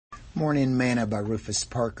Morning Manna by Rufus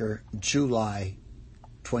Parker, July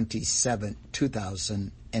 27,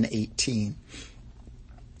 2018.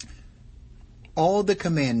 All the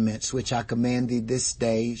commandments which I command thee this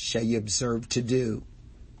day shall ye observe to do,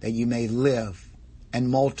 that you may live and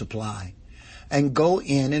multiply, and go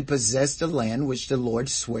in and possess the land which the Lord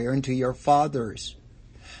sware unto your fathers.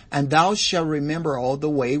 And thou shalt remember all the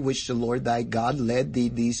way which the Lord thy God led thee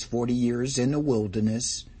these 40 years in the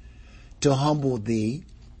wilderness, to humble thee,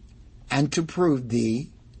 and to prove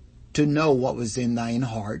thee, to know what was in thine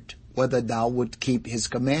heart, whether thou wouldst keep his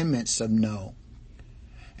commandments of no.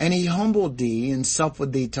 And he humbled thee, and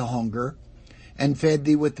suffered thee to hunger, and fed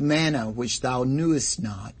thee with manna which thou knewest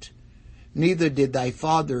not, neither did thy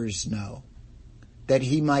fathers know, that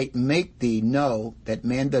he might make thee know that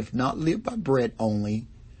man doth not live by bread only,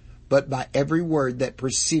 but by every word that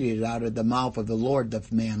proceeded out of the mouth of the Lord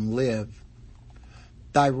doth man live.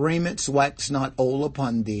 Thy raiments waxed not old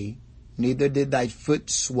upon thee, neither did thy foot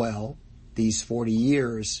swell these 40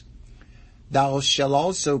 years. Thou shalt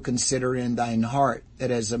also consider in thine heart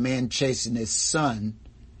that as a man chasteneth his son,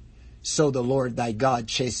 so the Lord thy God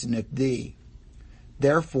chasteneth thee.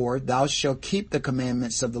 Therefore thou shalt keep the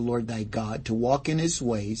commandments of the Lord thy God, to walk in his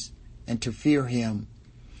ways, and to fear him.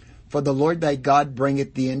 For the Lord thy God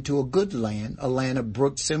bringeth thee into a good land, a land of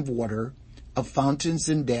brooks and water, of fountains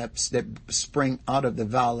and depths that spring out of the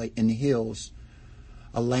valley and hills,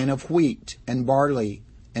 a land of wheat and barley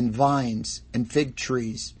and vines and fig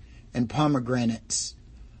trees and pomegranates,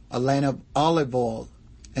 a land of olive oil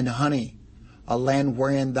and honey, a land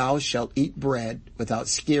wherein thou shalt eat bread without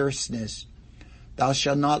scarceness. Thou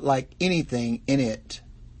shalt not lack anything in it,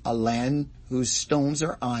 a land whose stones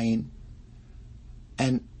are iron,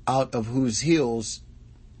 and out of whose hills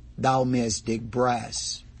thou mayest dig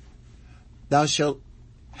brass. Thou shalt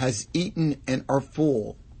hast eaten and are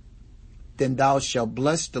full, then thou shalt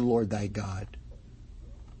bless the Lord thy God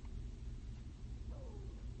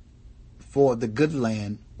for the good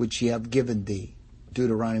land which he hath given thee.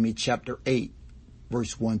 Deuteronomy chapter 8,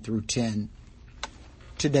 verse 1 through 10.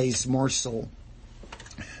 Today's morsel.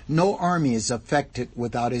 No army is effective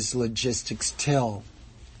without its logistics tell.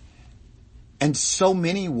 In so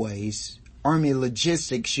many ways, Army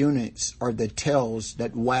logistics units are the tails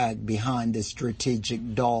that wag behind the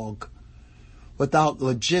strategic dog. Without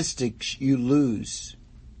logistics, you lose.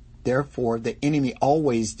 Therefore, the enemy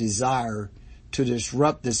always desire to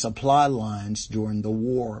disrupt the supply lines during the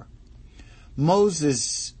war.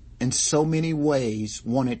 Moses, in so many ways,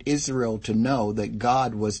 wanted Israel to know that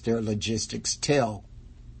God was their logistics tail,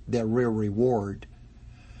 their real reward.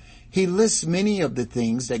 He lists many of the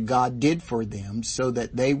things that God did for them so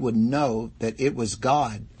that they would know that it was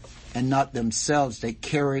God and not themselves that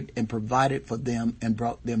carried and provided for them and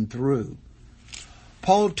brought them through.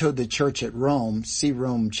 Paul told the church at Rome, see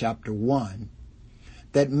Rome chapter 1,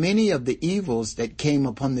 that many of the evils that came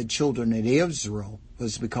upon the children of Israel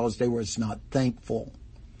was because they were not thankful.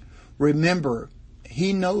 Remember,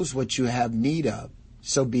 he knows what you have need of,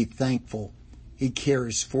 so be thankful. He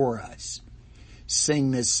cares for us. Sing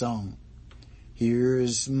this song.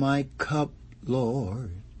 Here's my cup,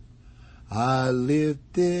 Lord. I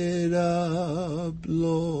lift it up,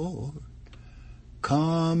 Lord.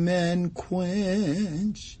 Come and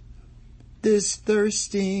quench this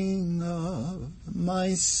thirsting of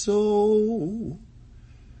my soul.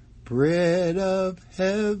 Bread of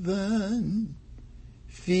heaven,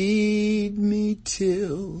 feed me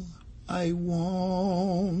till I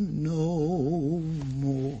want no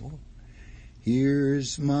more.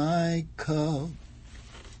 Here's my cup,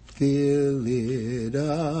 fill it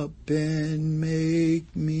up and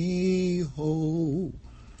make me whole.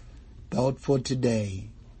 Thought for today,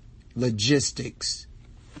 logistics,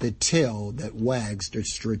 the tail that wags the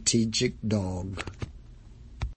strategic dog.